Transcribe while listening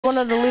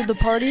Wanted to leave the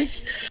party?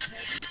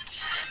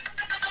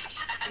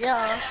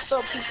 Yeah,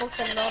 so people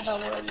can know that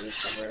we're a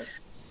YouTuber.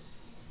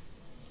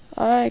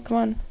 Alright, come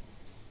on.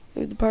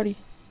 Leave the party.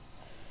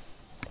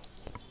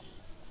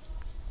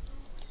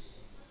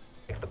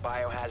 The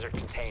biohazard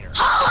container.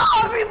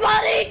 Hello,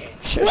 everybody!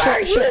 Sure,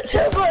 we're sure.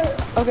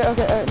 YouTubers! Okay,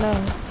 alright, no,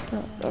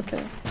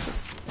 okay.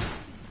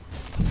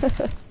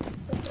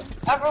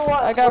 Everyone,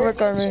 I got we're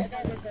recovery.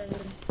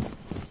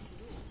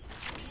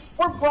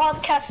 We're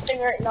broadcasting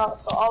right now,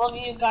 so all of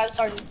you guys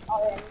are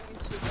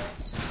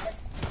YouTubers.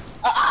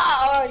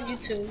 Are on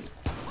YouTube.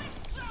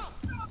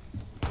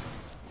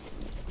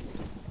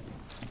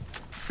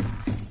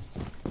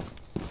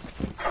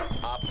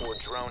 Op 4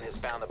 drone has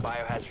found the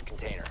biohazard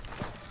container.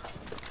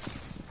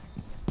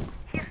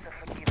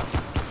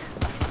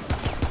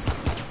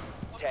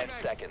 10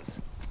 seconds.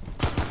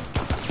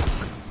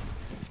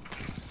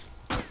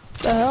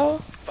 The hell?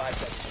 5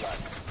 seconds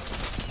left.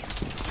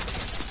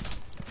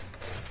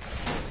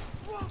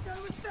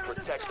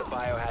 Protect the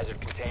biohazard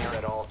container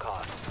at all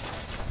costs.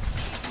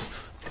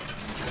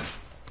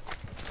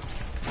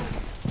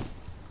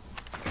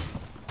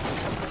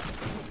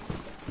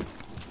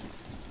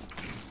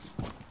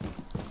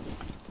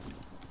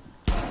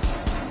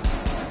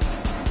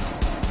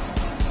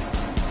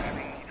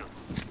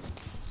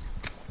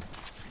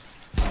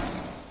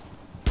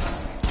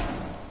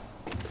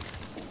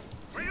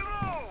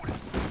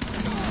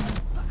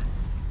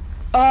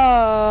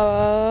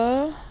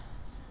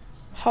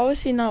 How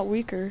is he not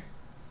weaker?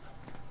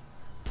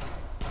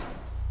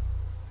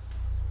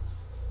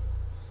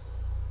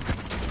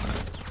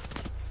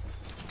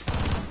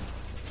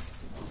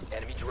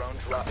 Enemy drone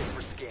dropping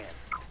for scan.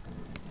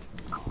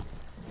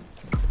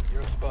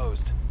 You're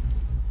exposed.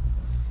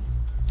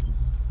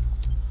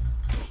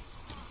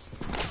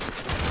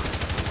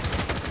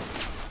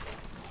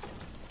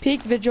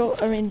 Peek vigil,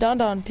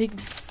 Don,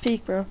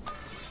 peek, bro.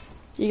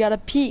 You gotta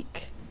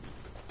peek.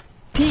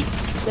 Peek,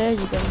 there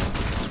you go.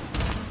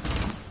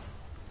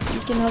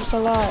 Peeking helps a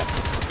lot.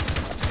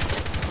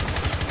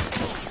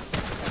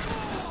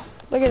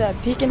 Look at that,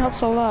 peeking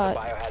helps a lot.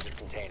 Biohazard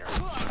container.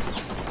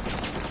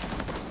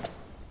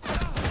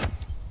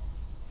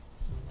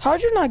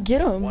 How'd you not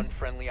get him? One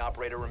friendly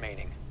operator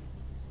remaining.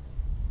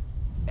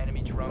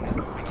 Enemy drone is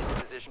moving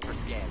into position for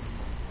scan.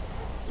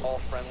 All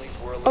friendlies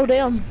were eliminated. Oh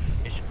damn.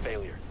 Mission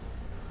failure.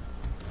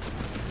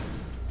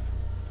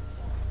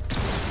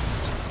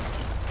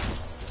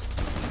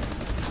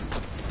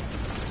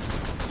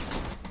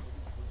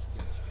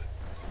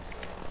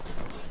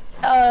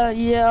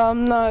 Yeah,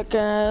 I'm not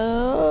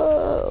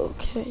gonna.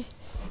 Okay.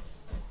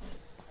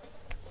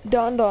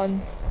 Don.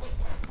 Don.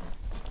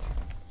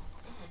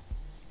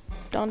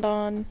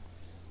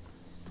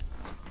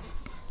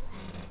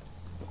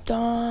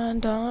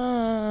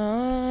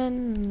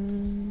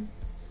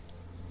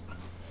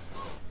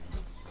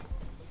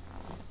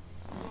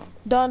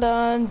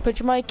 Don, put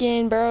your mic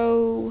in,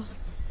 bro.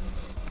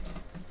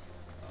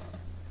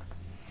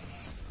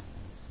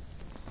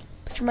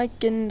 Put your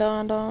mic in,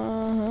 Don.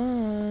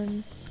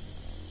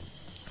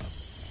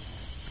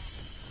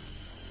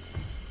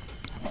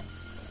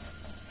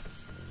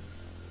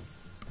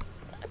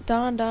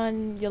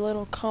 Don, you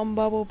little cum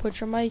bubble, put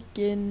your mic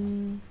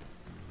in.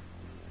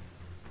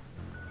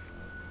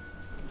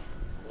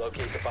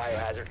 Locate the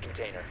biohazard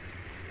container.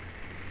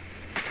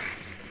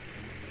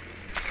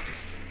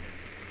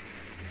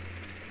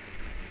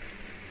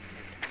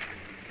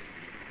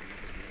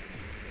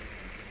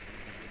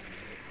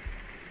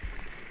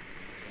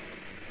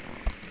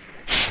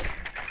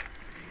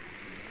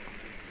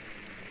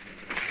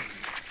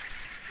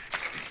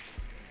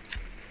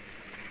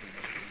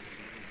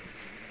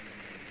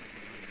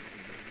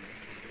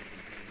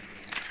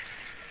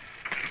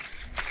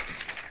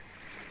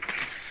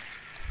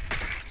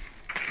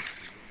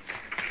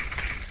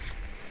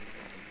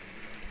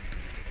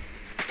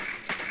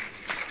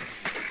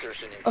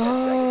 Insertion in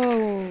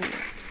 10 seconds.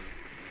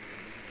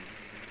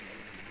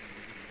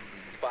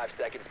 5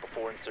 seconds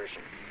before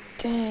insertion.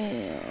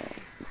 Damn.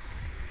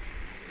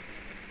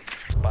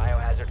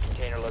 Biohazard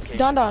container location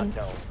Don.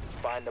 unknown.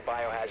 Find the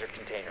biohazard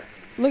container.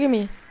 Look at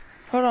me.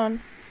 Hold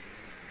on.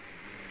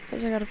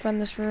 First I gotta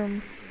find this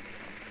room.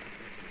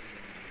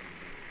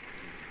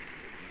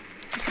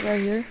 Is it right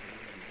here?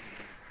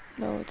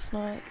 No, it's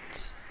not.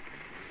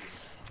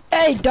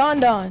 Hey, Don.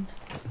 Bad.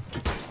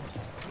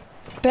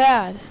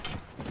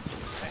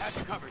 I have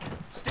you covered.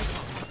 Stay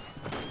close.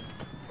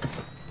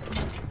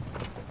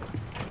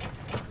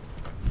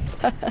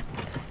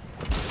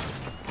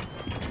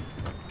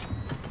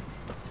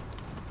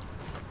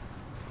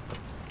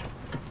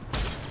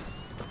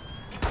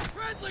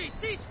 Friendly,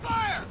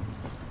 ceasefire!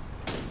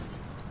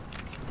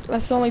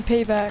 That's only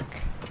payback.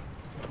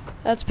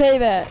 That's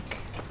payback.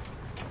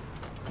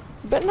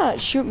 You better not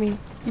shoot me.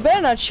 You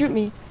better not shoot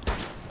me.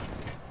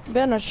 You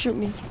better not shoot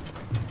me.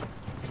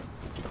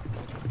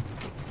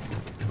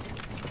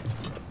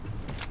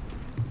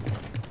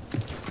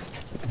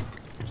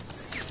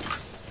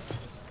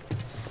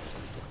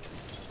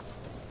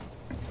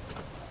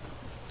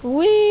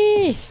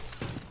 Wee!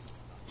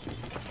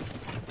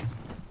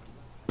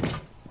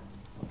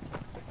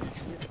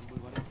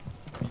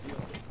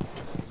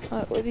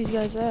 Where are these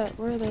guys at?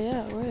 Where are they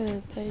at? Where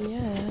are they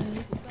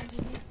at?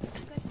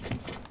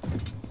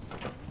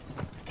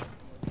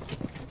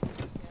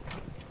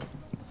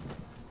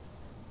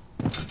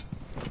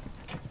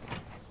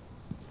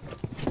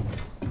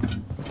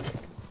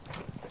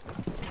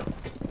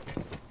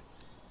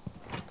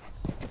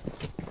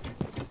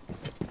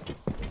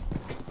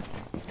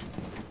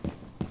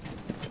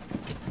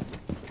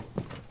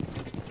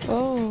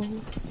 Oh.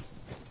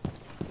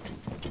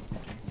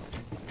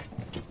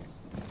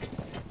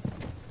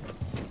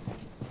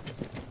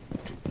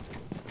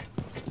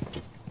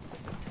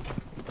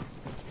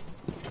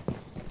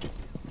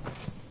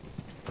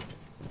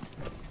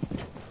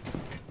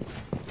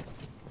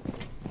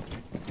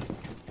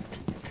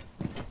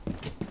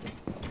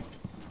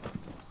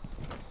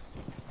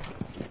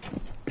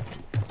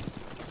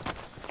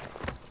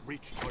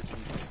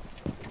 Recharging this.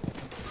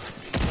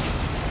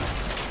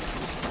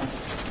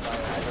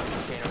 Biohazard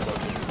container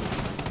located.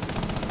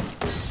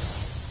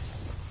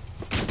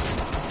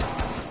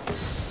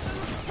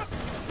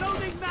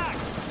 Loading mag!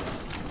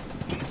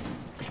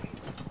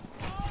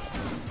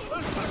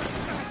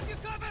 Have you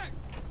covered!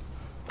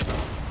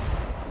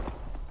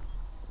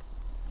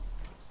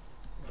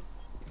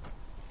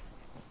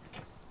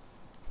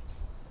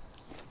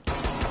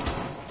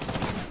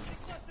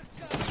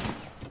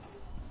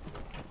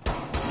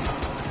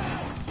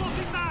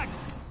 Smoking mags!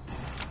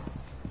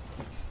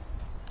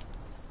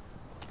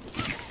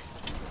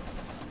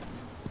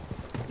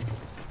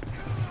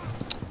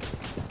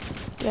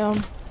 Yeah.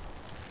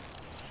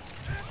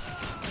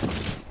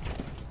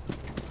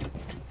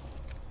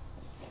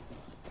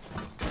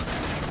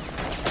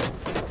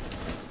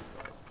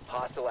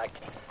 Hostile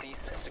activity. Cease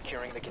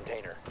securing the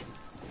container.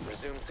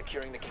 Resume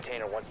securing the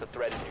container once the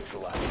threat is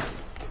neutralized.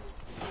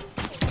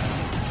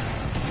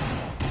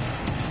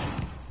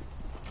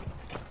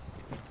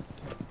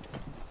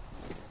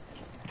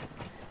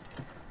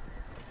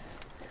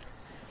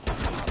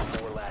 Op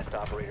 4 last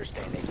operator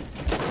standing.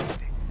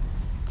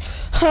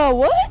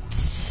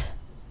 What?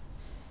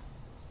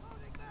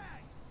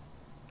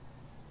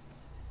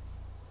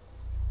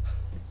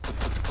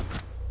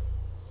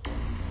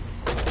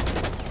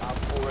 Op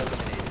 4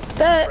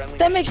 eliminated.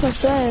 That makes no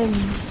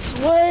sense.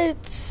 What?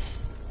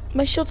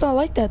 My shield's not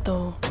like that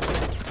though.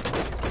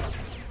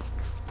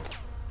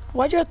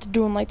 Why'd you have to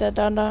do him like that,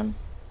 Don Don?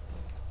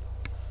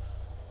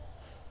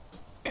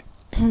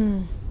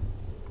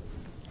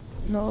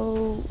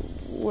 No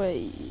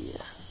way.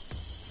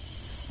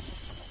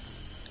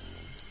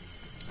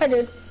 I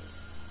did.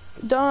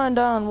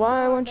 Don,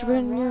 why won't you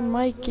bring your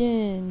mic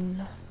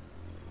in?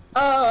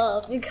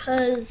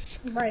 Because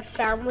my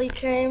family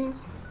came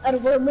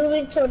and we're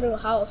moving to a new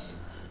house.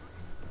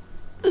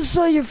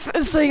 So you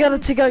gotta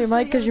take out your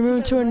mic because you're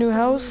moving to a new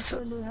house?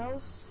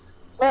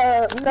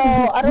 No,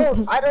 I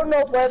don't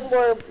know when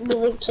we're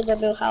moving to the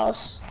new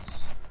house.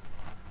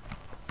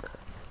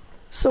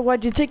 So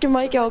why'd you take your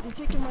mic out?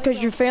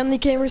 Because your family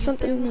came or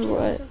something? Or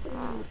what?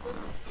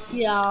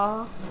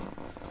 Yeah.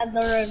 And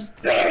they're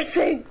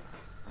embarrassing.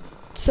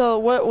 So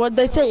what'd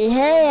they say?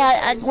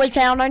 Hey, we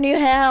found our new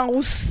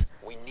house.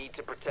 We need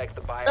to protect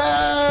the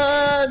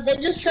biohazard. They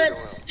just said,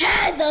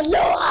 hey, the new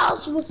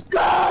house was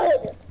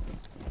good.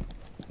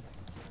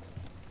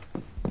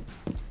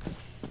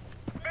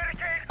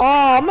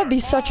 Oh, I'm gonna be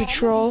such a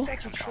troll.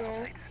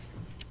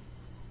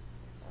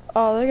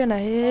 Oh, they're gonna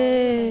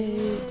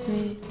hate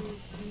me.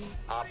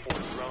 Op 4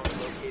 drone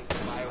located the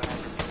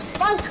biohazard container.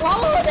 My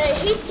god, I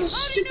hate those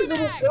stupid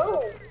little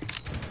drones.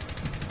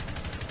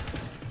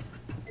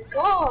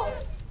 God.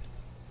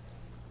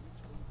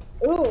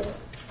 Ooh.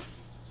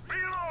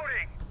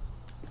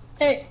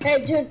 Hey,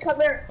 dude, come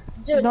here.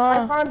 Dude,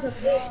 Nah. I found a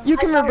thing. You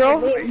come here,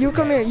 bro. You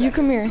come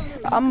here.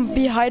 I'm gonna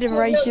be hiding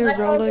right Look, here, I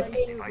bro. found a Look.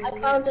 meme. I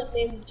found a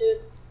meme,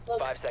 dude. Look,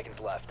 5 seconds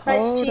left. nice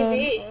Hold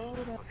TV.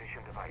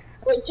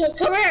 Wait, dude,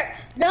 come here.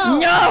 No.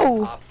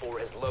 No! Op 4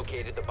 has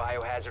located the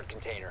biohazard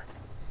container.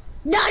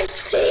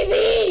 Nice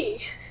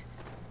TV.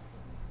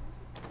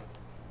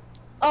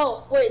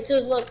 Oh, wait,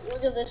 dude, look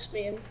at this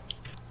meme.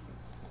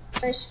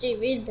 Nice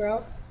TV,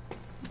 bro.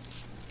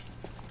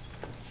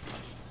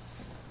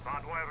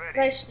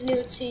 Nice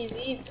new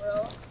TV,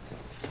 bro.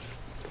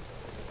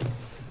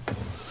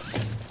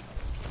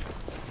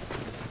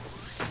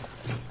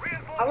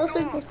 I don't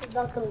think this is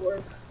not gonna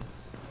work.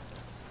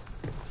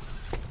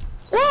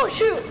 Oh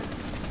shoot!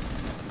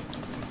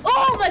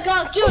 Oh my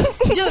god, dude,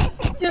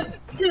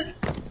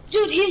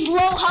 he's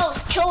low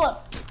health. Kill him.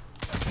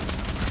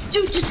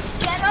 Dude, just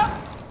get up.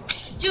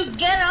 Dude,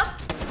 get up.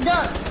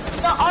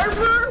 The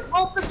armor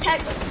will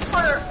protect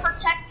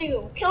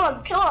you. Kill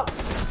him.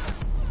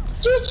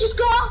 Dude, just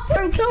go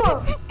after him. Kill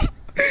him.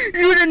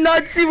 You did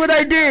not see what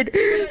I did.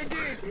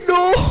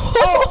 No.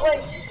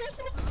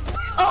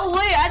 Oh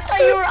wait, I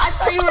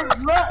thought you were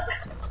Rook.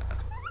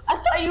 I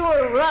thought you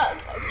were Rook.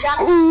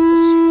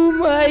 Oh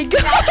my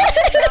god.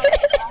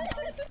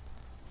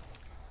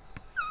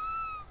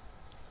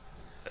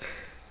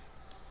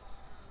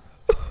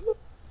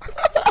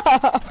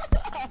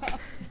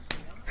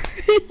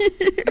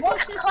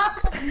 What's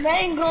classic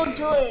Mango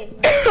doing?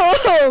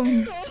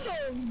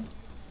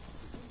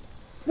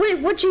 Wait,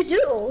 what'd you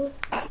do?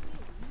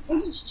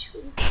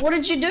 What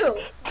did you do?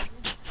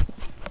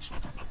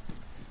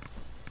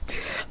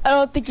 I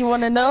don't think you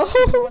want to know.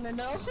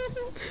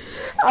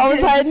 I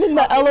was hiding in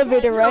the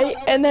elevator, right?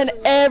 And then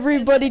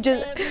everybody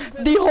just,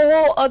 the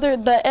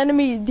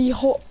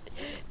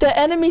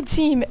enemy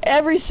team,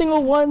 every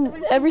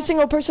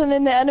single person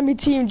in the enemy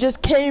team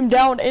just came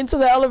down into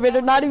the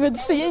elevator, not even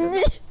seeing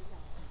me.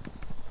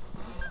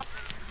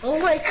 Oh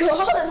my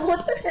god,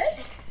 what the heck?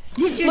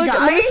 Did you Look,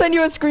 die? let me send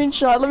you a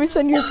screenshot.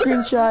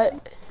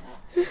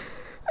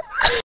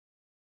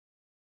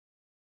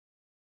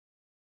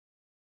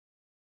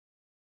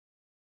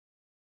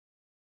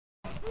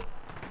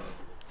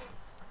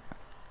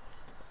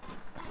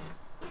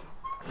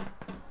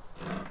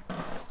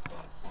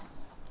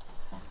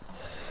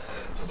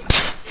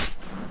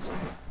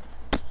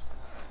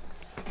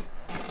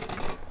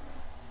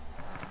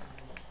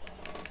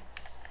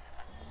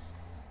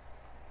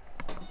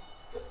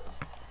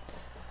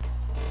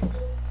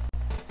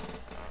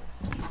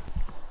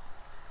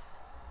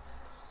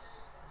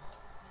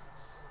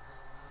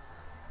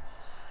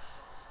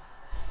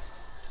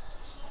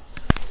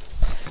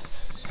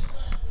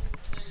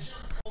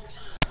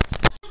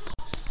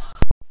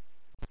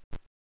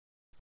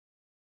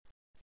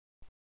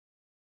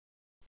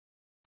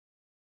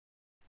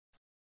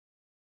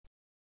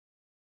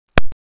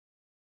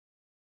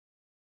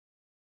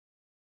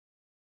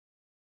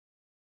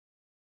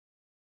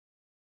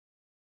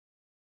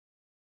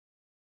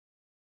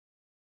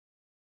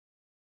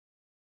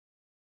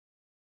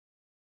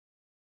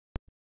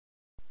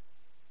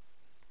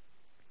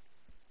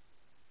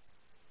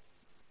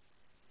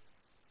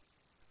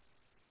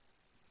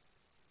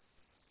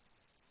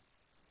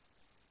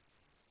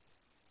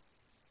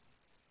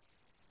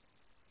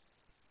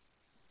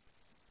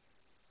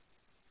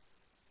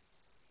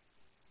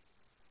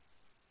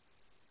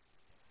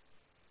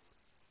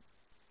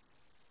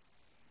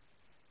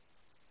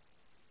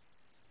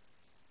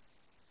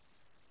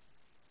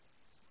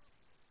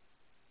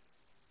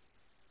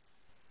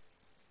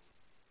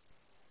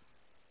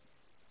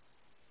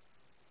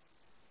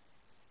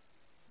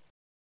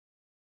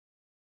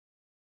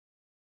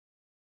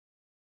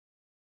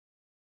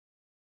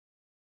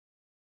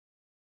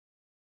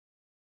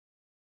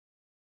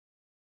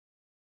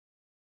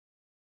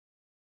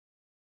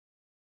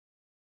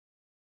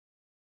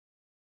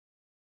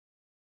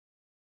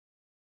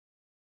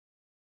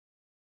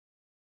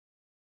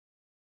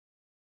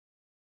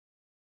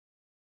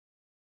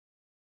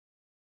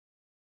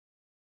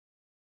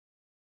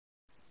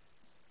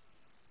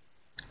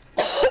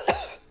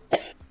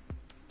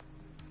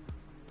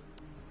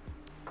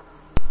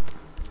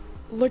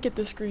 Look at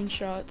the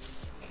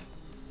screenshots.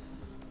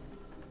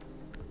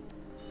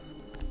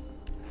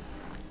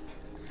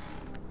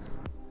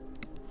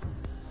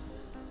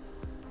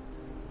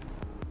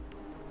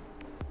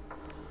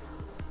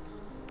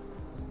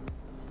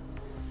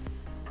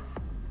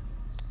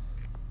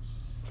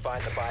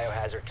 Find the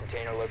biohazard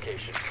container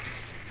location.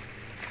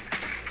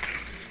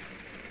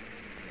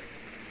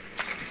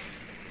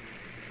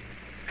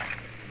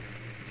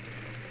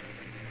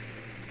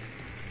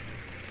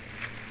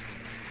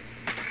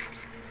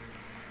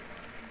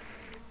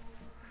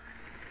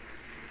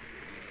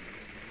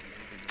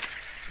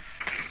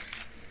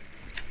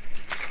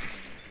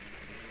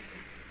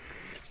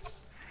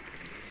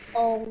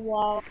 Oh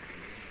wow.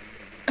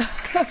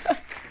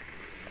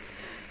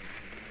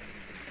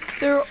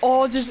 They're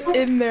all just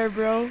in there,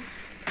 bro.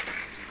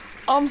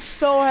 I'm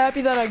so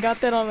happy that I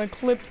got that on a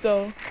clip,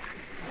 though.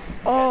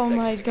 Oh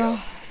my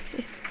god.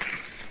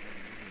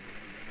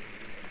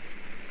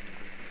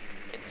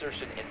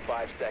 Insertion in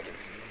 5 seconds.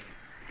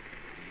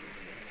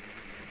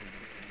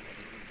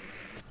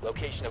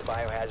 Location of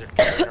biohazard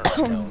container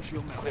unknown.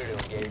 Clear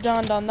to engage.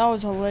 Don, that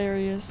was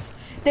hilarious.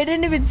 They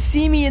didn't even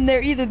see me in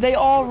there either. They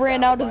all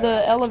ran out of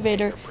the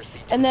elevator,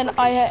 and then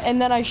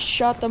I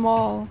shot them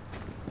all.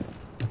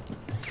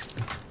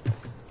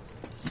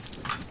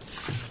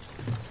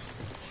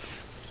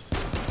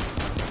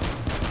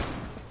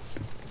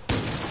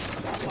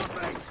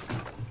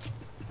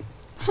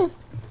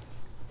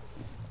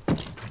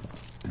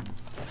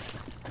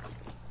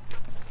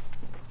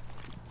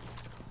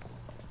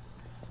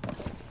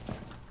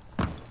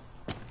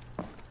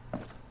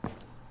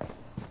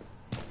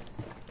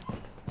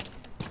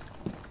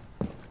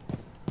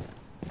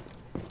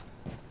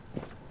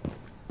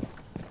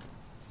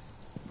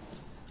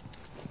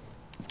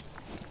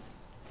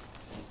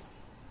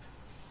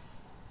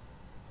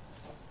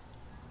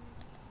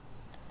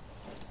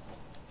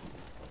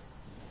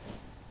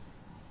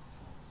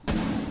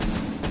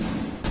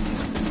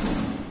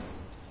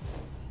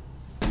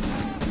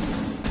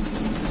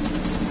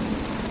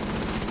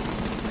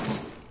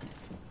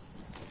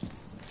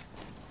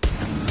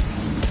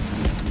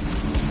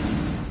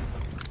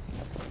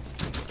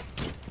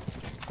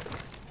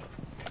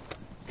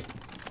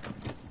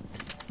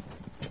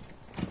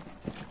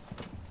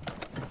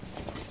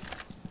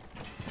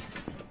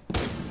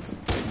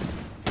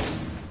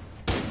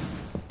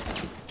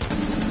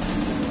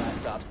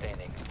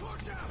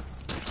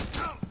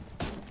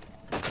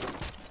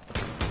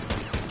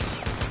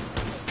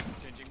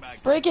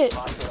 Break it.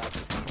 Hostile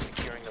activity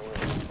securing the room.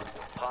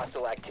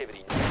 Hostile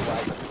activity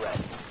neutralize the threat.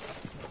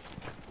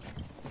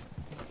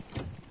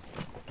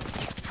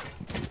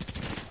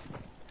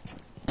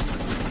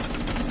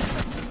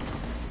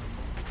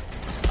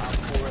 Op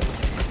 4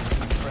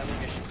 eliminated. Friendly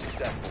mission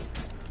successful.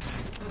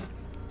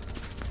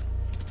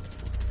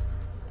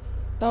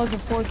 That was a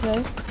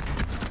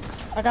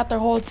 4K. I got their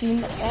whole team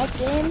that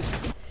game.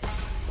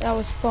 That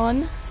was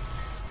fun.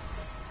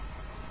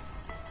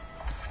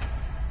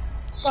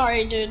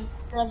 Sorry, dude.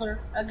 Brother,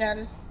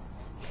 again.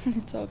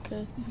 It's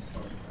okay.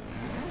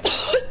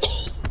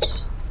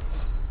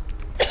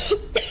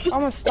 I'm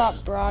gonna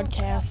stop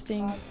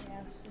broadcasting.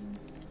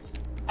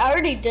 I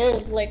already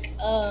did, like,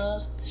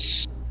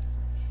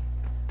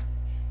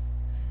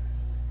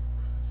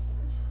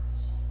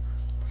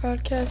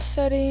 Broadcast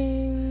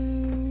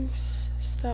settings.